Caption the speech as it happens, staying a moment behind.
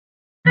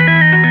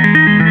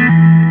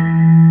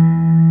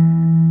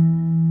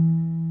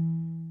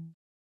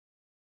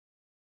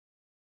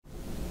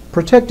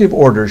Protective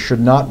orders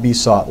should not be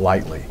sought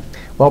lightly.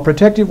 While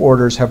protective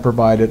orders have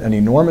provided an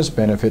enormous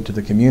benefit to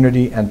the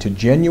community and to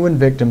genuine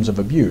victims of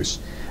abuse,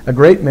 a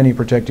great many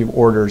protective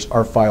orders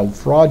are filed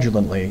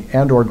fraudulently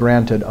and/or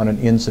granted on an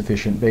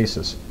insufficient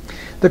basis.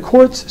 The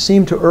courts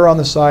seem to err on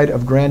the side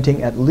of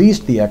granting at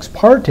least the ex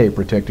parte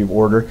protective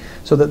order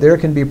so that there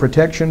can be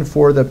protection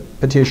for the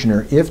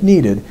petitioner if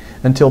needed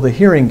until the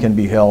hearing can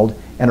be held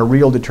and a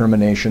real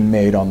determination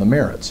made on the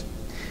merits.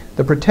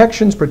 The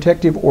protections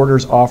protective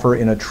orders offer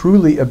in a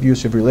truly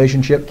abusive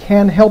relationship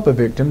can help a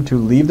victim to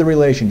leave the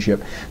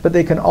relationship, but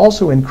they can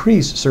also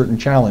increase certain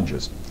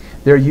challenges.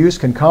 Their use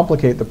can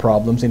complicate the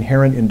problems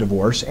inherent in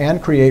divorce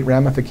and create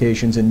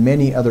ramifications in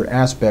many other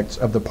aspects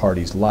of the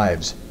parties'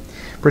 lives.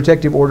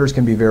 Protective orders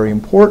can be very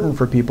important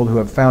for people who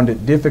have found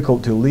it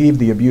difficult to leave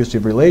the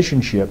abusive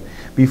relationship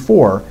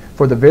before,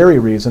 for the very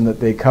reason that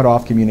they cut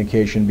off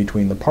communication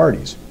between the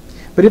parties.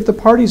 But if the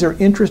parties are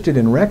interested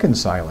in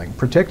reconciling,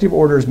 protective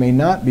orders may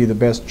not be the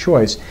best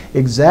choice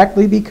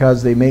exactly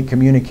because they make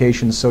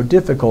communication so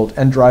difficult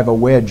and drive a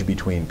wedge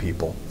between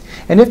people.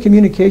 And if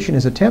communication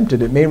is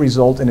attempted, it may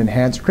result in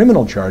enhanced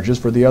criminal charges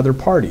for the other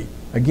party,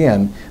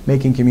 again,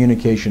 making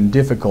communication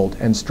difficult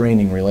and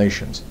straining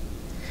relations.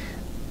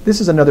 This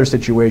is another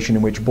situation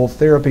in which both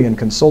therapy and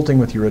consulting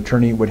with your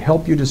attorney would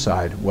help you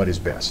decide what is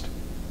best.